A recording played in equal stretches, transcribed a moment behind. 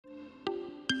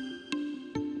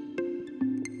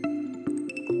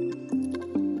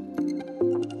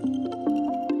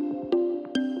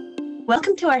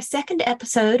Welcome to our second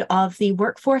episode of the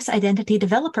Workforce Identity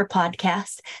Developer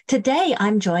podcast. Today,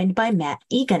 I'm joined by Matt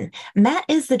Egan. Matt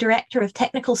is the Director of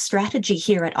Technical Strategy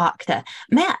here at Okta.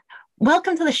 Matt,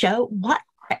 welcome to the show. What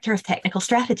Director of Technical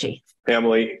Strategy? Hey,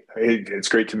 Emily, it's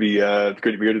great to be here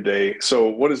today. So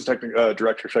what is Director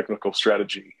of Technical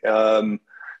Strategy?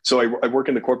 So I work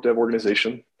in the Corp Dev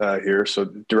organization here. So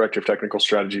Director of Technical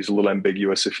Strategy is a little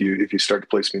ambiguous. If you start to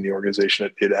place me in the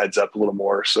organization, it adds up a little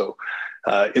more. So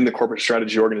in the corporate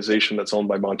strategy organization that's owned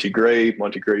by Monty Gray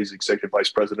is Executive Vice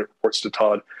President, reports to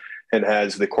Todd, and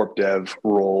has the Corp Dev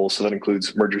role. So that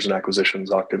includes mergers and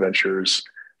acquisitions, Okta Ventures,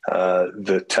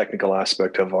 the technical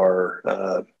aspect of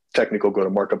our technical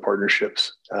go-to-market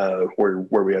partnerships, where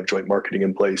we have joint marketing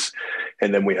in place.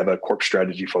 And then we have a corp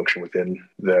strategy function within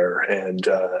there. And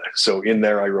so in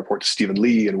there, I report to Stephen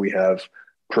Lee, and we have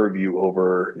purview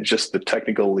over just the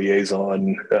technical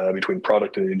liaison between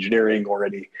product and engineering, or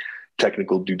any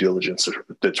technical due diligence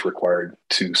that's required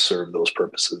to serve those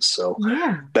purposes. So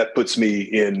that puts me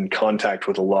in contact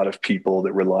with a lot of people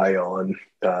that rely on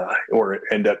or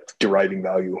end up deriving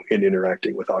value in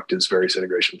interacting with Okta's various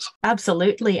integrations.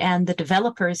 Absolutely. And the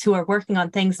developers who are working on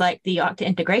things like the Okta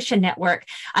Integration Network,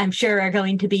 I'm sure are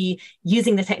going to be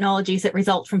using the technologies that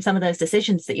result from some of those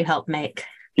decisions that you help make.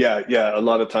 Yeah. A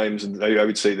lot of times, and I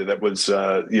would say that was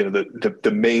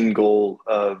the main goal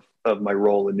of my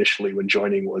role initially when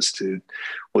joining was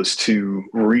to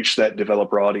reach that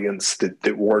developer audience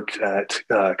that worked at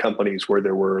companies where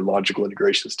there were logical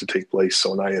integrations to take place.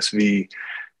 So an ISV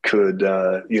could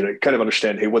kind of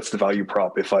understand, hey, what's the value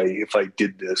prop if I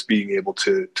did this? Being able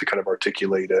to kind of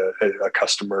articulate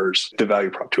the value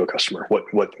prop to a customer,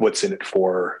 what's in it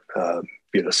for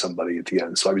somebody at the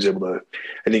end. So I was able to,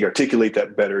 I think, articulate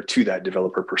that better to that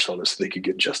developer persona so they could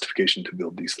get justification to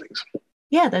build these things.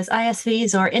 Yeah, those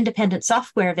ISVs or independent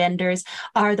software vendors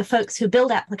are the folks who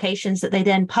build applications that they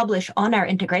then publish on our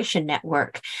integration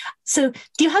network. So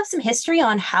do you have some history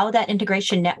on how that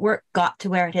integration network got to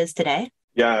where it is today?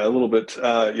 Yeah, a little bit.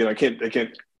 I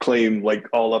can't claim like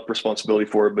all up responsibility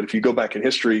for it, but if you go back in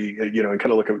history, and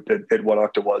kind of look at what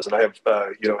Okta was, and I have,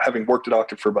 having worked at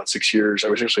Okta for about 6 years, I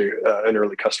was actually an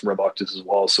early customer of Okta's as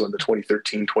well. So in the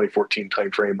 2013, 2014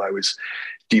 timeframe, I was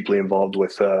deeply involved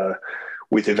with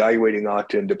evaluating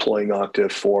Okta and deploying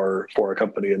Okta for a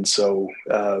company. And so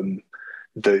one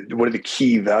of the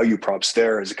key value props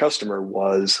there as a customer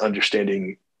was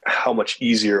understanding how much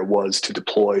easier it was to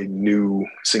deploy new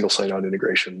single sign-on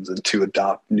integrations and to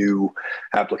adopt new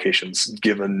applications,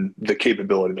 given the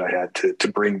capability that I had to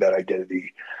bring that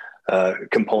identity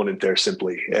component there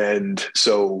simply. And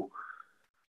so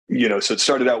so it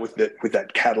started out with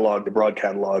that catalog, the broad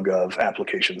catalog of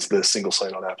applications, the single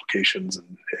sign-on applications,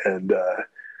 and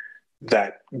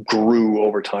that grew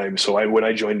over time. So when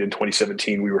I joined in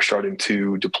 2017, we were starting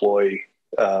to deploy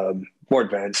more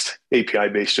advanced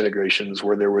API-based integrations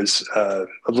where there was a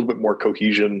little bit more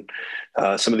cohesion.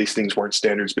 Some of these things weren't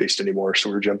standards-based anymore, so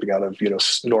we were jumping out of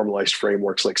normalized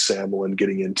frameworks like SAML and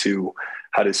getting into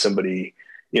how does somebody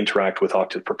interact with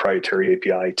Okta's proprietary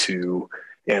API to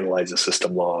analyze a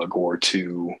system log or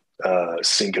to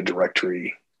sync a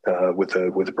directory with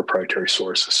a proprietary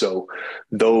source. So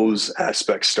those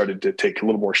aspects started to take a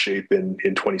little more shape in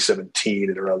 2017,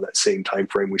 and around that same time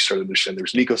frame, we started to understand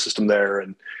there's an ecosystem there,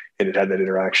 and it had that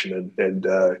interaction, and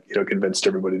convinced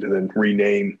everybody to then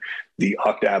rename the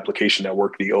Okta Application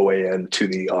Network, the OAN, to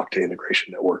the Okta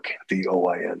Integration Network, the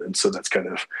OIN. And so that's kind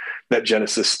of that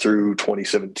genesis through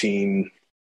 2017.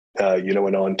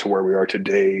 And on to where we are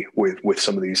today with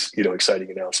some of these,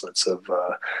 exciting announcements of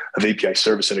API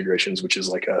service integrations, which is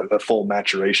like a full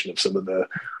maturation of some of the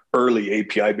early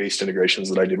API-based integrations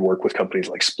that I did work with companies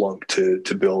like Splunk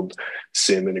to build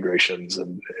SIM integrations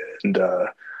and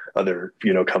other,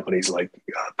 companies like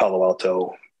Palo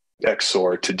Alto,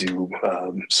 XSOAR to do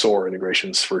SOAR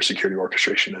integrations for security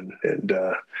orchestration, and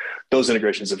those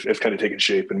integrations have kind of taken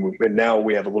shape, and now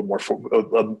we have a little more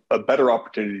a better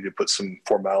opportunity to put some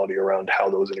formality around how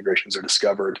those integrations are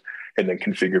discovered and then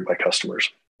configured by customers.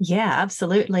 Yeah,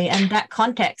 absolutely. And that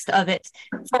context of it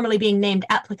formerly being named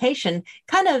application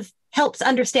kind of helps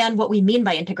understand what we mean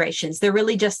by integrations. They're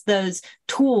really just those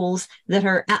tools that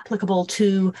are applicable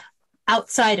to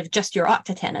outside of just your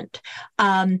Okta tenant.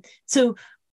 So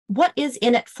what is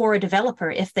in it for a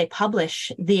developer if they publish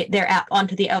their app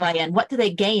onto the OIN? What do they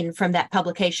gain from that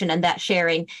publication and that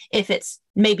sharing if it's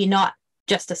maybe not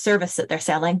just a service that they're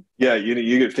selling? Yeah,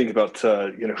 you got to think about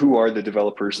who are the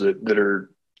developers that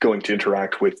are going to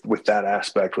interact with that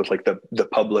aspect, with like the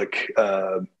public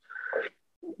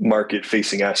market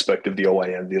facing aspect of the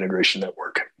OIN, the integration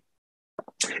network.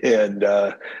 And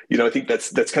I think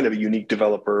that's kind of a unique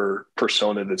developer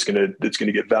persona that's gonna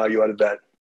get value out of that.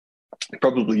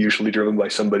 Probably usually driven by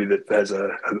somebody that has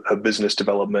a business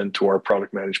development or a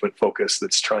product management focus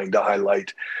that's trying to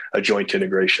highlight a joint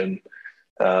integration.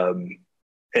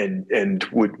 And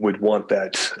would want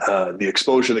that the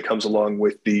exposure that comes along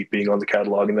with the being on the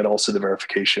catalog, and then also the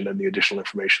verification and the additional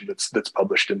information that's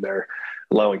published in there,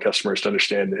 allowing customers to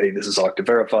understand that, hey, this is Okta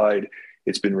verified,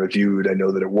 it's been reviewed, I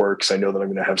know that it works, I know that I'm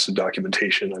going to have some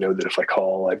documentation, I know that if I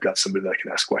call, I've got somebody that I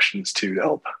can ask questions to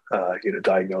help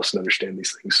diagnose and understand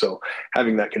these things. So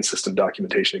having that consistent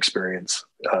documentation experience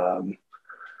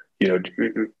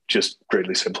just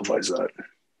greatly simplifies that.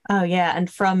 Oh, yeah. And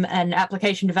from an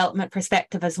application development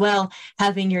perspective as well,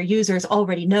 having your users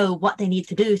already know what they need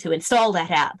to do to install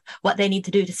that app, what they need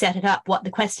to do to set it up, what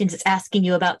the questions it's asking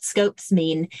you about scopes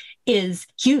mean is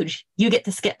huge. You get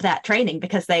to skip that training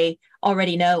because they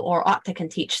already know, or Okta can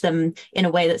teach them in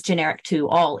a way that's generic to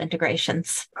all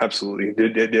integrations. Absolutely.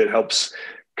 It helps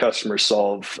customers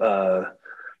solve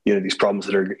these problems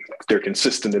they're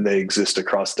consistent and they exist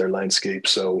across their landscape.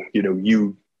 So,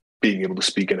 you being able to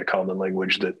speak in a common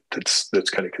language that's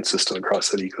kind of consistent across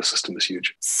that ecosystem is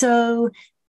huge. So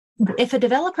if a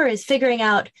developer is figuring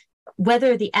out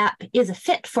whether the app is a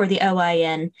fit for the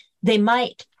OIN, they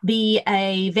might be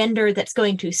a vendor that's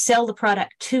going to sell the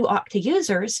product to Okta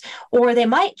users, or they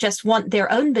might just want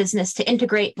their own business to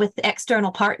integrate with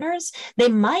external partners. They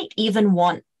might even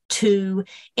want to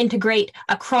integrate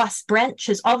across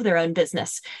branches of their own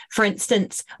business. For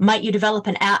instance, might you develop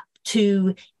an app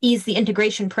to ease the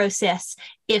integration process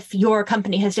if your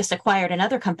company has just acquired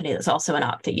another company that's also an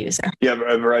Okta user? Yeah,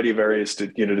 a variety of areas to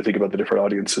think about the different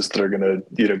audiences that are going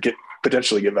to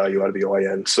potentially get value out of the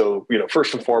OIN. So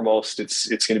first and foremost, it's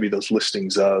going to be those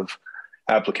listings of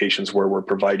applications where we're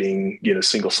providing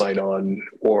single sign-on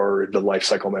or the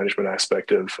lifecycle management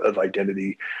aspect of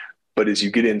identity. But as you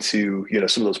get into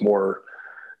some of those more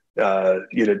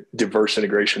diverse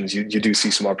integrations, you do see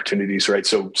some opportunities, right?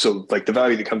 So like the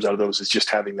value that comes out of those is just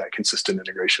having that consistent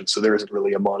integration. So there isn't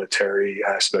really a monetary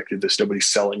aspect of this. Nobody's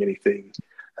selling anything.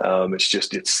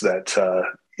 It's that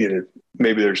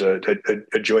maybe there's a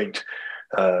joint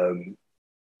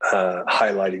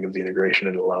highlighting of the integration,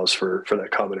 and it allows for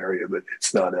that common area, but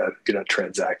it's not you're not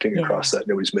transacting across that.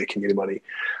 Nobody's making any money.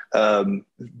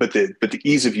 But the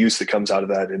ease of use that comes out of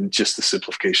that, and just the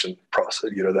simplification process,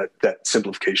 that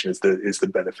simplification is the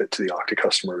benefit to the Okta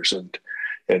customers and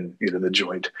the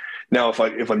joint. Now,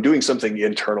 if I'm doing something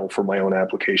internal for my own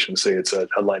application, say it's a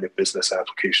line of business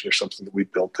application or something that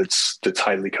we've built that's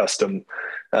highly custom,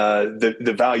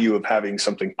 the value of having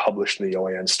something published in the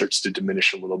OIN starts to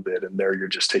diminish a little bit. And there you're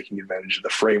just taking advantage of the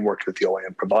framework that the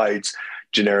OIN provides,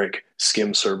 generic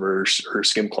SCIM servers or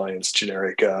SCIM clients,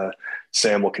 generic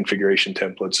SAML configuration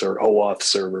templates or OAuth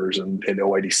servers and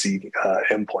OIDC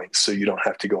endpoints. So you don't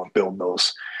have to go and build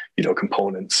those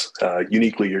components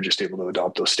uniquely. You're just able to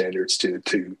adopt those standards to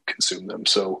consume them.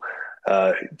 So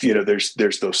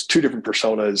there's those two different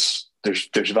personas.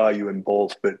 There's value in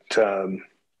both, but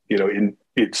it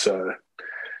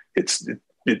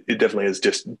definitely has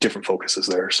just different focuses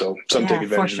there. So some take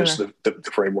advantage of just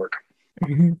the framework.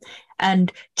 Mm-hmm.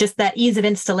 And just that ease of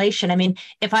installation. I mean,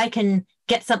 if I can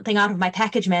get something out of my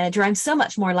package manager, I'm so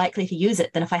much more likely to use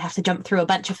it than if I have to jump through a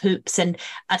bunch of hoops and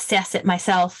assess it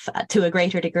myself to a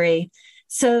greater degree.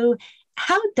 So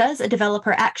how does a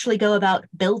developer actually go about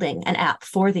building an app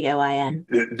for the OIN?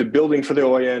 The building for the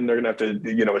OIN, they're going to have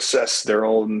to, assess their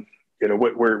own,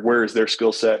 where is their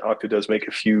skill set. Okta does make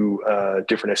a few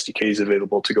different SDKs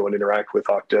available to go and interact with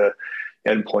Okta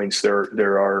endpoints.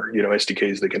 There are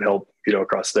SDKs that can help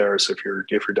across there. So if you're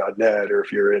 .NET or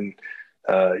if you're in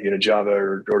Java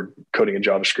or coding in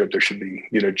JavaScript, there should be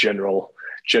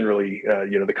generally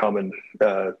the common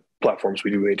platforms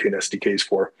we do maintain SDKs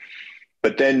for.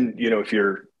 But then if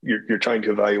you're trying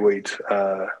to evaluate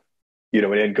an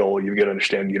end goal, you've got to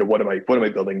understand what am I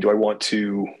building? Do I want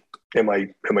to am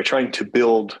I trying to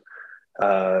build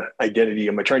identity?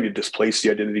 Am I trying to displace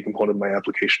the identity component of my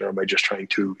application, or am I just trying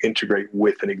to integrate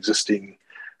with an existing,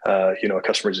 a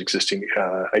customer's existing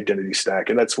identity stack?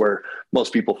 And that's where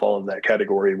most people fall in that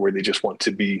category, where they just want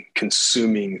to be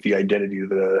consuming the identity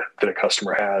that a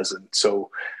customer has. And so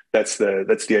that's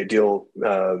the ideal,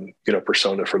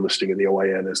 persona for listing in the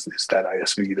OIN is that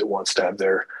ISV that wants to have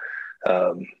their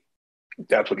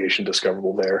application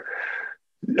discoverable there.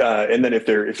 And then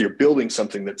if you're building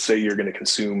something that, say, you're going to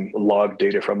consume log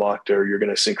data from Okta, or you're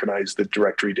going to synchronize the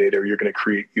directory data, or you're going to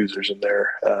create users in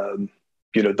there,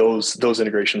 those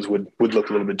integrations would look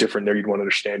a little bit different there. You'd want to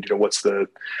understand, what's the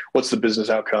business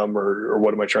outcome, or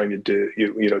what am I trying to do,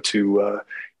 to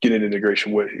get an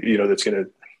integration with, that's going to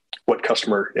what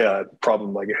customer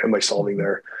problem am I solving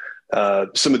there.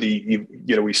 Some of the,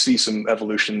 we see some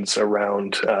evolutions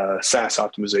around SaaS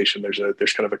optimization.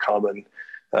 There's kind of a common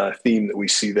theme that we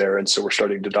see there, and so we're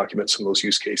starting to document some of those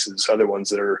use cases. Other ones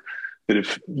that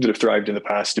have thrived in the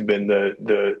past have been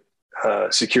the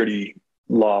security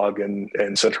log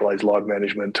and centralized log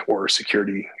management or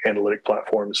security analytic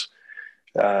platforms.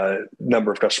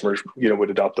 Number of customers would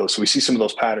adopt those. So we see some of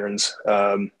those patterns.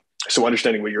 So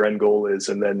understanding what your end goal is,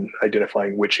 and then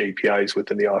identifying which APIs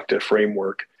within the Okta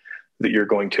framework that you're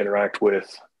going to interact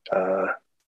with,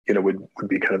 would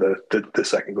be kind of the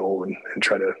second goal, and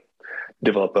try to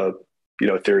develop a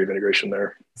theory of integration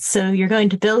there. So you're going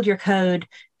to build your code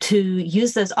to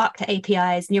use those Okta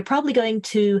APIs, and you're probably going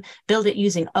to build it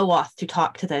using OAuth to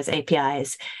talk to those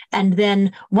APIs. And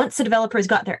then once the developers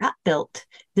got their app built,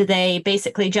 do they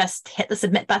basically just hit the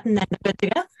submit button and good to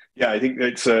go? Yeah, I think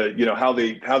it's how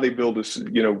they build this,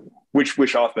 which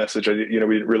auth message. We didn't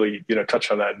really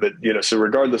touch on that, but so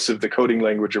regardless of the coding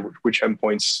language or which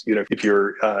endpoints, if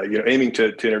you're aiming to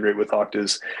integrate with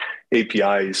Okta's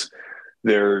APIs,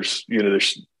 there's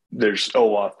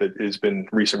OAuth that has been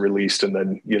recently released and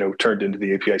then turned into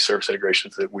the API service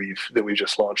integrations that we've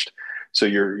just launched. So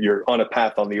you're on a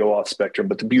path on the OAuth spectrum,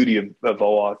 but the beauty of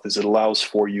OAuth is it allows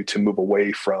for you to move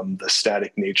away from the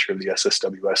static nature of the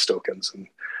SSWS tokens, and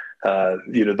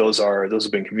those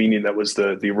have been convenient. That was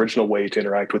the original way to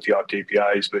interact with the Okta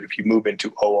APIs. But if you move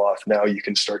into OAuth, now you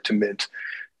can start to mint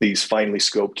these finely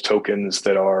scoped tokens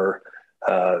that are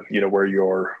where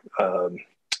you're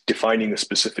defining the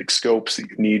specific scopes that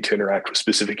you need to interact with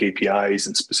specific APIs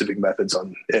and specific methods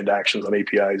and actions on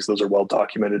APIs. Those are well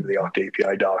documented in the Okta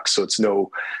API docs. So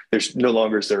there's no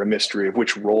longer is there a mystery of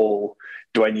which role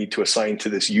do I need to assign to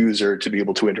this user to be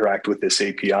able to interact with this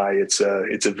API. It's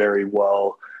a very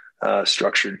well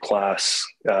structured class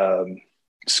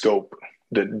scope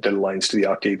that aligns to the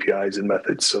Okta APIs and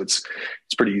methods. So it's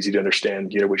pretty easy to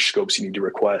understand, which scopes you need to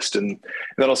request. And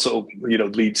that also,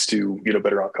 leads to,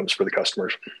 better outcomes for the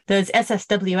customers. Those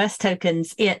SSWS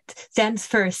tokens, it stands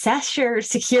for SASHR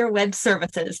Secure Web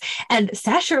Services. And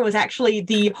SASHR was actually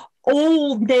the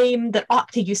old name that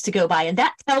Okta used to go by. And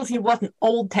that tells you what an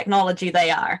old technology they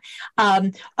are.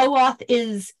 OAuth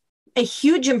is a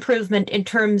huge improvement in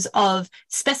terms of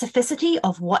specificity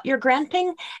of what you're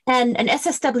granting. And an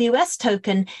SSWS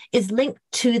token is linked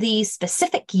to the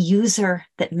specific user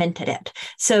that minted it.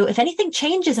 So if anything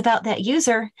changes about that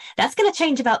user, that's going to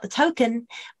change about the token.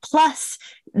 Plus,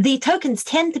 the tokens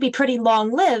tend to be pretty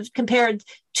long-lived compared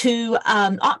to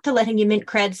Okta letting you mint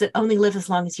creds that only live as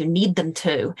long as you need them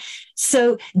to.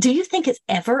 So do you think it's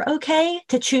ever okay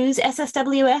to choose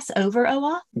SSWS over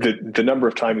OAuth? The number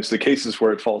of times, the cases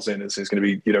where it falls in is going to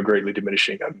be greatly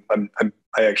diminishing.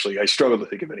 I struggle to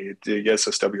think of any. The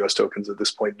SSWS tokens at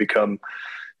this point become,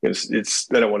 I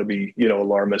don't want to be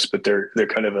alarmist, but they're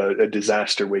kind of a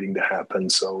disaster waiting to happen.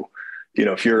 So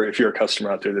if you're a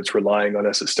customer out there that's relying on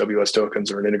SSWS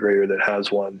tokens or an integrator that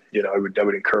has one, I would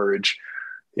encourage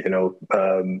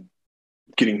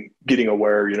getting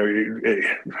aware,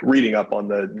 reading up on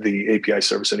the API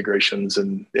service integrations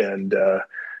and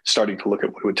starting to look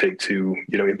at what it would take to,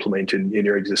 implement in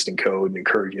your existing code and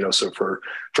encourage, so for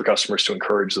customers to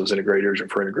encourage those integrators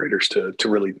and for integrators to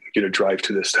really, drive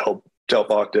to this to help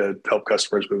Okta, help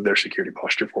customers move their security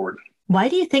posture forward. Why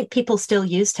do you think people still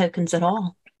use tokens at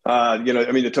all?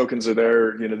 The tokens are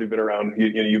there, they've been around.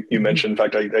 You mentioned, in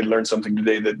fact, I learned something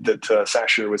today that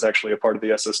SASHR was actually a part of the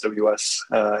SSWS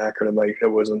acronym.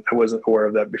 I wasn't aware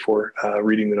of that before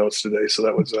reading the notes today. So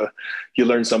that was, you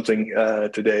learned something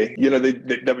today.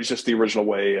 That was just the original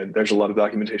way. And there's a lot of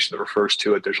documentation that refers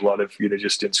to it. There's a lot of,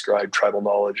 just inscribed tribal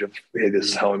knowledge of, hey, this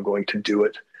is how I'm going to do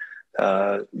it.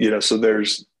 So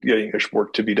there's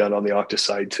work to be done on the Okta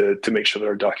side to make sure that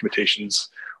our documentation's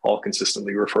all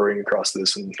consistently referring across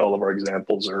this, and all of our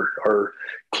examples are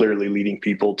clearly leading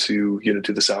people to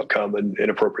to this outcome and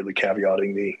appropriately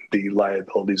caveating the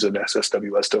liabilities of an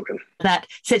SSWS token. That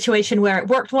situation where it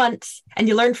worked once and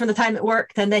you learned from the time it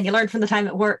worked, and then you learned from the time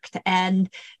it worked, and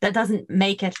that doesn't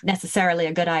make it necessarily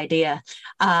a good idea.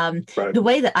 Right. The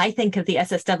way that I think of the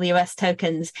SSWS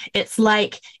tokens, it's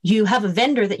like you have a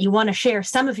vendor that you want to share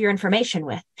some of your information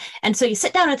with. And so you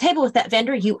sit down at a table with that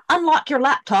vendor, you unlock your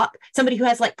laptop, somebody who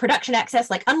has production access,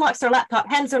 unlocks their laptop,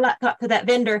 hands their laptop to that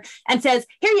vendor and says,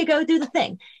 here you go, do the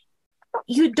thing.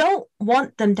 You don't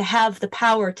want them to have the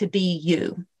power to be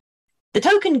you. The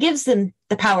token gives them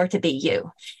the power to be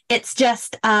you. It's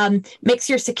just makes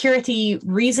your security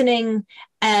reasoning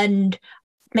and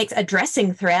makes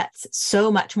addressing threats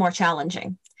so much more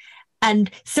challenging.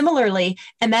 And similarly,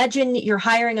 imagine you're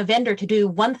hiring a vendor to do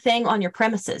one thing on your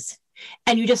premises.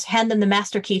 and you just hand them the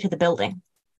master key to the building.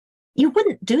 You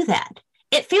wouldn't do that.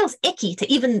 It feels icky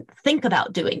to even think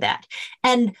about doing that.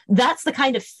 And that's the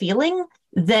kind of feeling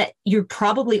that you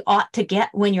probably ought to get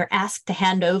when you're asked to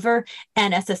hand over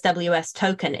an SSWS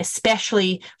token,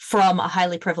 especially from a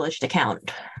highly privileged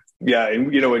account. Yeah,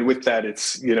 and with that,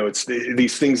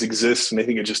 these things exist, and I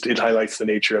think it highlights the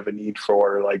nature of a need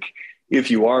for, like, if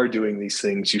you are doing these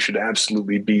things, you should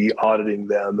absolutely be auditing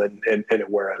them and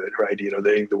aware of it, right?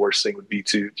 The worst thing would be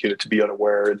to be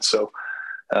unaware, and so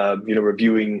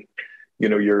reviewing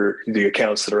the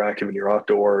accounts that are active in your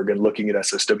Okta org and looking at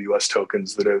SSWS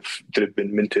tokens that have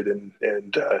been minted and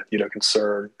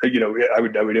concern. I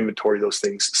would inventory those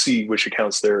things, see which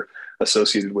accounts they're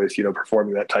associated with.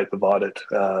 Performing that type of audit,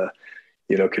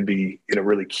 could be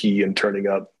really key in turning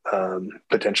up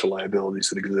potential liabilities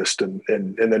that exist, and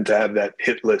then to have that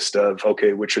hit list of,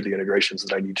 okay, which are the integrations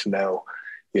that I need to now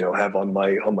have on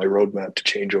my roadmap to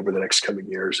change over the next coming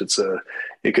years.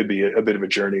 It could be a bit of a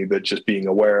journey, but just being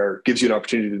aware gives you an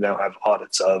opportunity to now have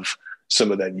audits of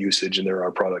some of that usage. And there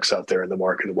are products out there in the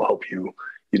market that will help you,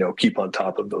 keep on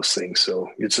top of those things. So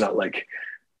it's not like,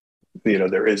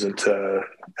 there isn't,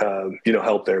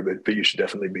 help there, but you should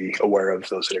definitely be aware of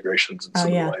those integrations and some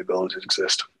of the liabilities that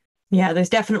exist. Yeah, there's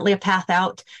definitely a path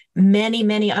out. Many,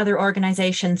 many other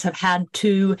organizations have had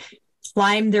to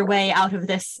climb their way out of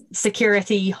this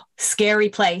security scary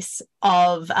place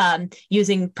of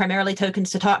using primarily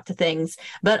tokens to talk to things.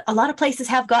 But a lot of places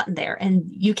have gotten there, and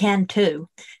you can too.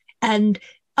 And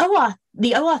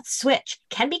the OAuth switch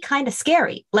can be kind of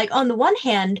scary. Like, on the one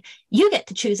hand, you get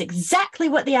to choose exactly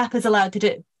what the app is allowed to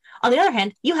do. On the other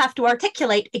hand, you have to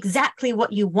articulate exactly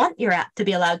what you want your app to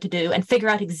be allowed to do and figure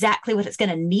out exactly what it's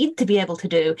going to need to be able to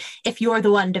do if you're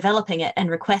the one developing it and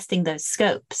requesting those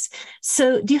scopes.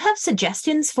 So do you have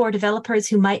suggestions for developers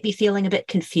who might be feeling a bit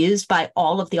confused by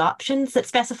all of the options that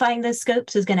specifying those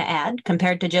scopes is going to add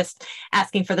compared to just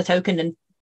asking for the token and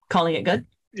calling it good?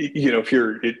 I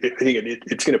think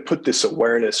it's going to put this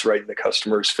awareness right in the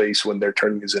customer's face when they're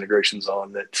turning these integrations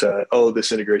on, that,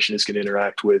 this integration is going to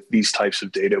interact with these types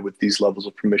of data with these levels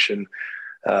of permission.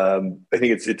 I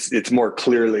think it's more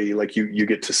clearly, like, you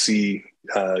get to see,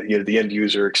 the end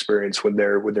user experience when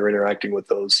they're interacting with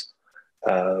those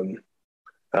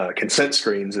consent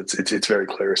screens. It's very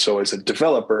clear. So as a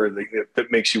developer,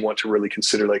 that makes you want to really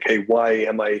consider, like, hey, why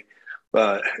am I,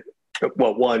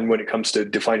 one, when it comes to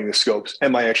defining the scopes,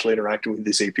 am I actually interacting with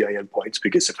these API endpoints?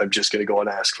 Because if I'm just going to go and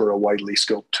ask for a widely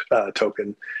scoped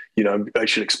token, I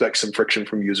should expect some friction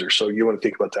from users. So you want to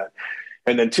think about that.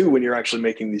 And then two, when you're actually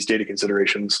making these data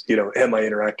considerations, am I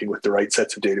interacting with the right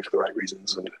sets of data for the right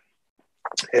reasons?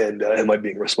 And am I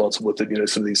being responsible with it?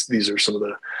 Some of these are some of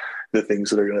the things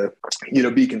that are going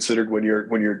to, be considered when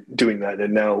you're doing that.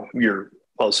 And now you're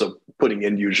also putting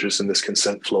end users in this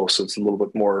consent flow. So it's a little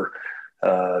bit more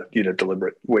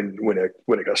deliberate when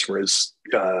a customer is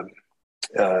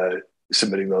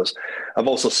submitting those. I've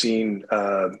also seen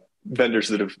vendors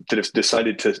that have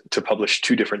decided to publish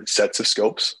two different sets of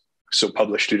scopes. So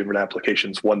publish two different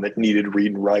applications, one that needed read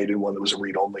and write and one that was a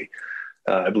read only.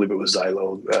 I believe it was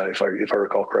Xylo, if I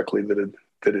recall correctly, that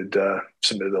had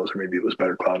submitted those, or maybe it was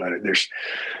Better Cloud.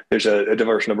 There's a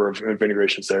diverse number of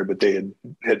integrations there, but they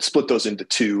had split those into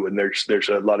two, and there's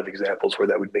a lot of examples where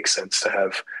that would make sense to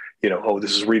have,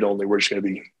 this is read only, we're just going to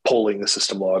be pulling the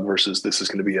system log, versus this is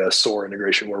going to be a SOAR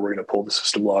integration where we're going to pull the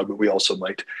system log, but we also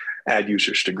might add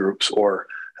users to groups or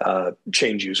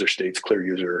change user states, clear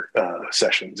user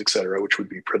sessions, et cetera, which would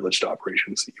be privileged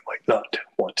operations that you might not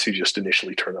want to just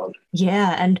initially turn on.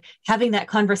 Yeah, and having that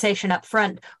conversation up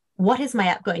front. What is my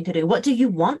app going to do? What do you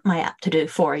want my app to do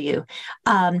for you?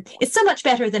 It's so much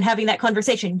better than having that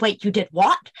conversation. Wait, you did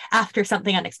what? After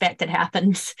something unexpected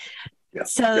happens. Yeah.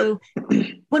 So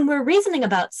when we're reasoning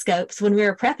about scopes, when we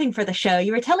were prepping for the show,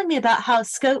 you were telling me about how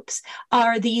scopes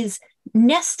are these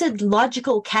nested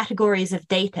logical categories of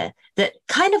data that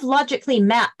kind of logically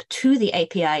map to the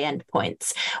API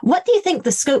endpoints. What do you think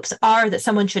the scopes are that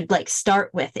someone should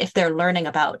start with if they're learning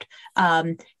about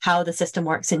how the system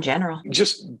works in general?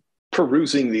 Just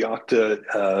perusing the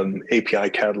Okta API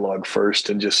catalog first,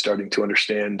 and just starting to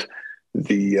understand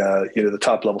the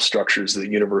top level structures that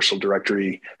Universal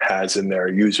Directory has in their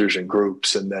users and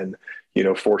groups, and then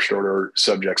forced order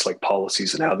subjects like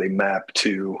policies and how they map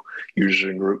to users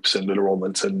and groups and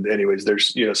enrollments. And anyways,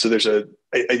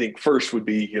 I think first would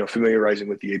be, familiarizing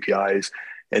with the APIs,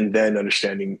 and then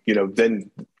understanding, then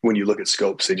when you look at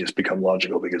scopes, they just become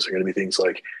logical, because they're going to be things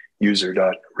like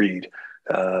user.read,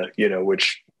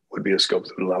 which would be a scope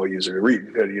that would allow a user to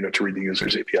read, to read the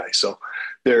user's API. So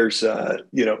there's,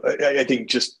 I think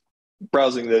just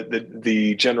browsing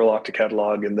the general Okta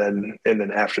catalog, and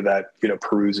then after that,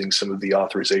 perusing some of the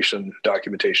authorization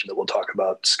documentation that we'll talk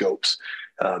about, scopes.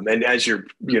 And as you're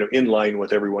in line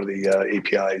with every one of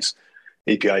the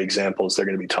API examples, they're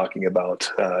going to be talking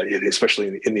about it,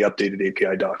 especially in the updated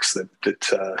API docs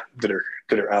that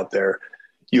are out there.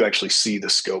 You actually see the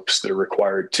scopes that are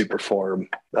required to perform,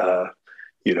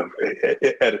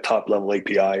 at a top level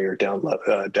API or down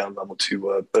level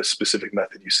to a specific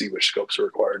method. You see which scopes are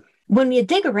required. When you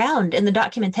dig around in the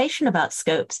documentation about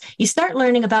scopes, you start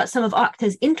learning about some of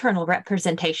Okta's internal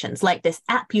representations, like this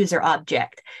app user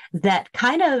object that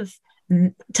kind of,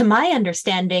 to my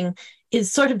understanding, is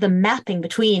sort of the mapping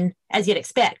between, as you'd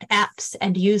expect, apps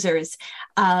and users.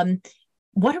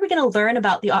 What are we going to learn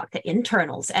about the Okta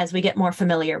internals as we get more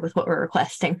familiar with what we're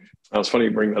requesting? Oh, it's funny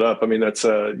you bring that up. I mean, that's,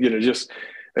 just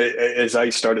as I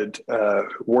started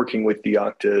working with the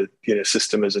Okta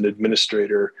system as an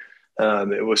administrator,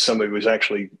 it was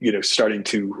actually, starting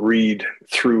to read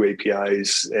through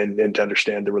APIs and to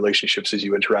understand the relationships as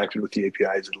you interacted with the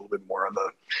APIs at a little bit more of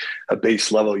a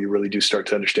base level. You really do start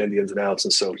to understand the ins and outs.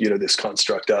 And so, this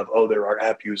construct of, there are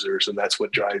app users, and that's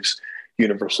what drives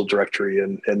universal directory.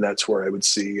 And that's where I would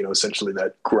see, essentially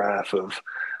that graph of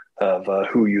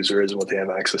who a user is and what they have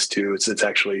access to. It's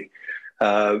actually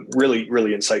really,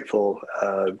 really insightful,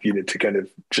 to kind of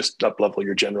just up level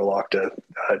your general Okta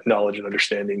knowledge and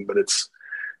understanding. But it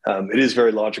is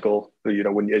very logical.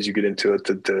 As you get into it,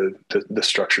 the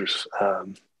structures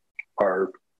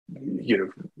are,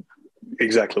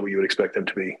 exactly what you would expect them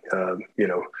to be.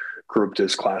 Grouped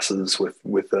as classes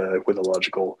with a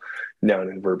logical noun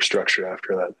and verb structure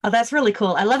after that. Oh, that's really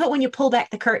cool. I love it when you pull back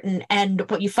the curtain and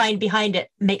what you find behind it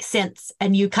makes sense,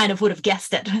 and you kind of would have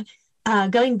guessed it.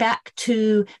 Going back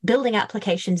to building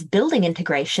applications, building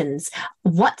integrations,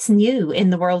 what's new in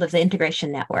the world of the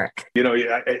integration network? I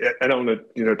don't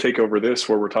want to take over this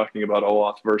where we're talking about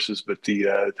OAuth versus, but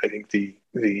I think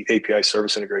the API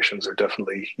service integrations are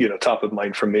definitely top of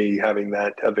mind for me, having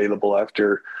that available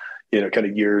after kind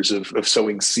of years of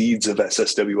sowing seeds of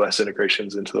SSWS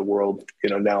integrations into the world.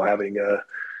 Now having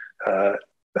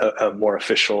a more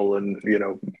official and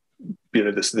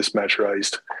this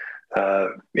maturized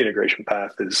integration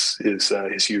path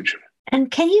is huge.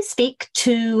 And can you speak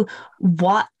to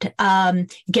what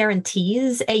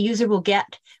guarantees a user will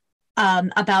get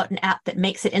about an app that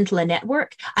makes it into a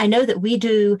network? I know that we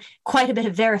do quite a bit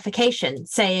of verification,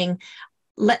 saying,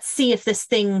 let's see if this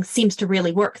thing seems to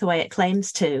really work the way it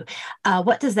claims to.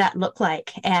 What does that look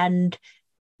like? And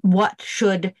what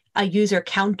should a user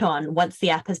count on once the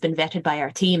app has been vetted by our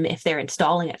team if they're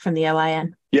installing it from the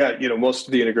OIN? Yeah, most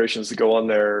of the integrations that go on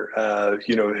there,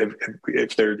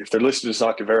 if they're listed as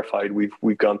Okta verified,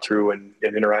 we've gone through and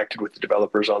interacted with the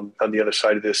developers on the other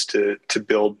side of this to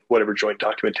build whatever joint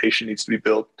documentation needs to be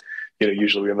built.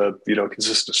 Usually we have a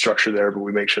consistent structure there, but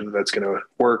we make sure that that's going to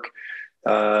work.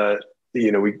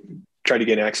 We try to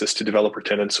gain access to developer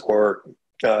tenants or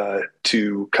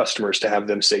to customers to have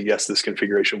them say, yes, this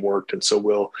configuration worked. And so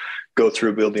we'll go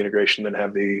through, build the integration, then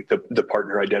have the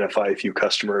partner identify a few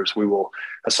customers. We will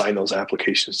assign those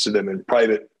applications to them in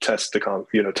private, test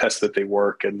that they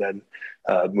work, and then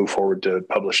move forward to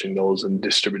publishing those and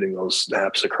distributing those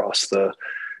apps across the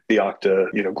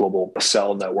Okta, global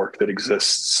cell network that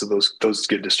exists. So those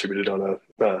get distributed on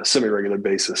a semi-regular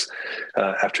basis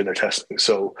after their testing.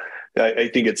 So I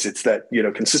think it's that,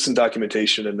 consistent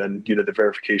documentation, and then, the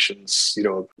verifications,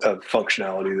 of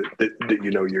functionality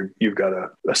that you've got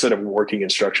a set of working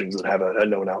instructions that have a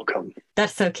known outcome.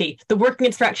 That's so key. The working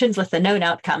instructions with the known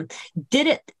outcome. Did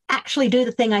it actually do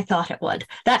the thing I thought it would?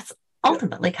 That's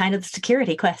ultimately kind of the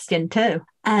security question too.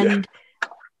 And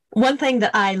one thing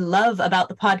that I love about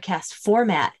the podcast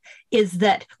format is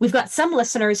that we've got some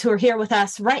listeners who are here with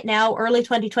us right now, early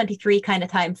 2023 kind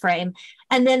of time frame.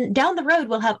 And then down the road,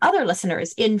 we'll have other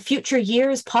listeners in future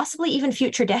years, possibly even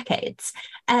future decades.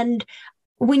 And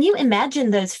when you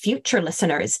imagine those future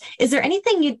listeners, is there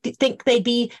anything you think they'd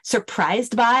be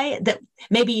surprised by, that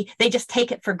maybe they just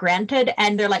take it for granted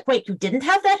and they're like, wait, you didn't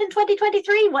have that in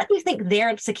 2023? What do you think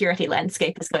their security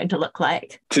landscape is going to look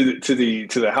like? To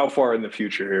the how far in the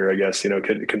future here, I guess,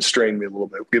 can constrain me a little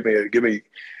bit. Give me.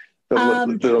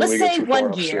 Let's say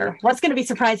 1 year. What's going to be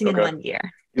surprising in 1 year?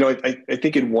 I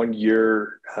think in 1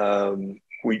 year,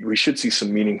 we should see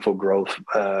some meaningful growth.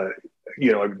 I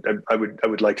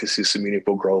would like to see some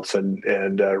meaningful growth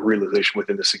and realization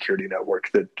within the security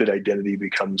network that identity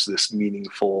becomes this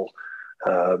meaningful,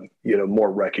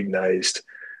 more recognized,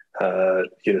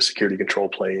 security control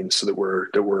plane, so that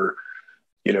we're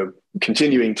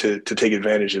continuing to take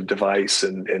advantage of device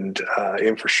and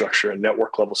infrastructure and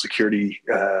network level security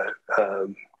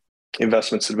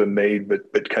investments that have been made,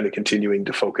 but kind of continuing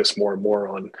to focus more and more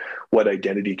on what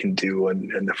identity can do,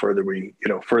 and the further we,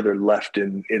 further left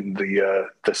in the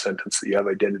sentence that you have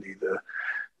identity, the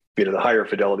higher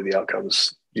fidelity the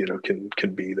outcomes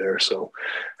can be there. So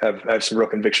I have some real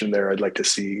conviction there. I'd like to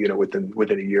see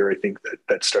within a year, I think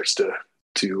that starts to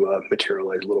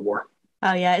materialize a little more.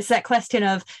 Oh yeah, it's that question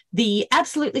of the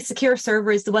absolutely secure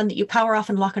server is the one that you power off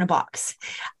and lock in a box.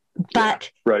 But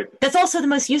right. That's also the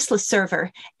most useless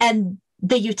server. And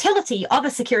the utility of a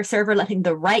secure server, letting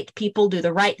the right people do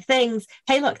the right things.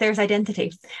 Hey, look, there's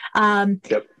identity.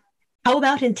 Yep. How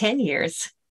about in 10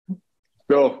 years?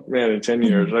 Oh man, in 10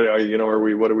 years, what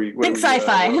are we? Think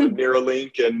sci-fi.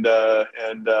 Neuralink, and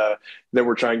then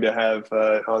we're trying to have.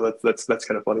 That's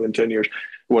kind of funny. In 10 years,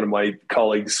 one of my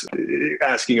colleagues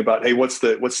asking about, hey, what's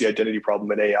the identity problem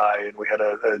in AI? And we had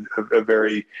a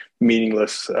very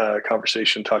meaningless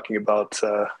conversation talking about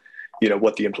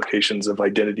what the implications of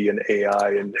identity in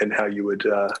AI and how you would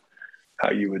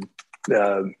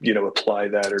apply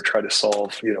that or try to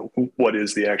solve what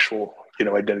is the actual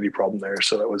identity problem there.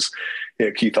 So that was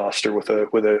Keith Oster with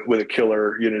a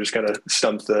killer, just kind of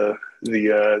stumped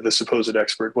the supposed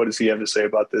expert. What does he have to say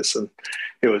about this? And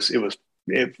it was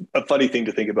a funny thing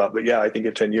to think about. But yeah, I think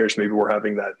in 10 years maybe we're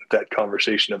having that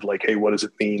conversation of like, hey, what does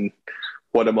it mean?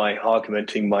 What am I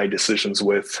augmenting my decisions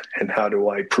with, and how do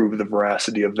I prove the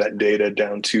veracity of that data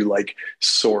down to like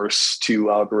source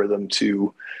to algorithm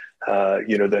to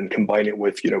then combine it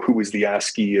with, who was the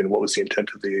ASCII and what was the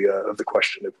intent of the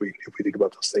question if we think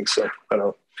about those things. So I don't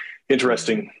know,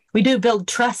 interesting. We do build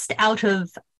trust out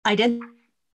of identity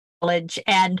knowledge,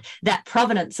 and that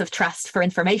provenance of trust for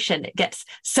information, it gets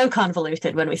so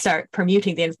convoluted when we start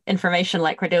permuting the information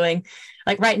like we're doing.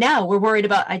 Like right now, we're worried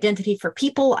about identity for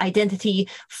people, identity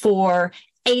for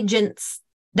agents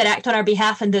that act on our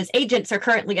behalf, and those agents are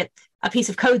currently a piece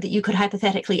of code that you could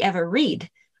hypothetically ever read.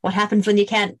 What happens when you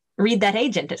can't read that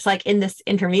agent? It's like in this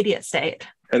intermediate state.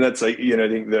 And that's like, I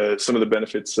think some of the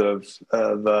benefits of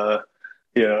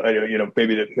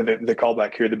maybe the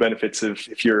callback here, the benefits of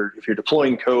if you're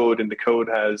deploying code and the code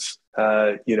has,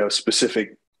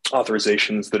 specific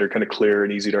authorizations that are kind of clear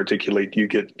and easy to articulate, you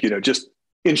get, just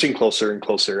inching closer and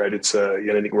closer, right? It's, I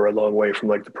think we're a long way from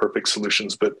like the perfect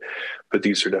solutions, but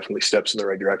these are definitely steps in the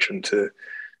right direction to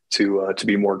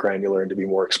be more granular and to be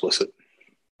more explicit.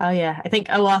 Oh, yeah. I think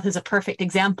OAuth is a perfect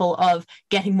example of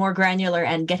getting more granular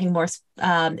and getting more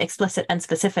explicit and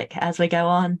specific as we go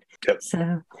on. Yep.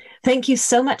 So thank you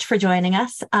so much for joining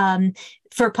us.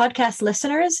 For podcast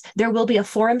listeners, there will be a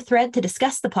forum thread to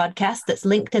discuss the podcast that's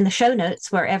linked in the show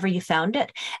notes wherever you found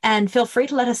it. And feel free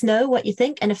to let us know what you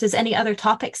think and if there's any other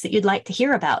topics that you'd like to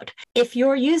hear about. If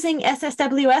you're using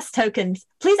SSWS tokens,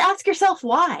 please ask yourself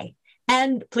why.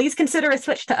 And please consider a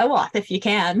switch to OAuth if you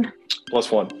can.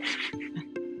 +1.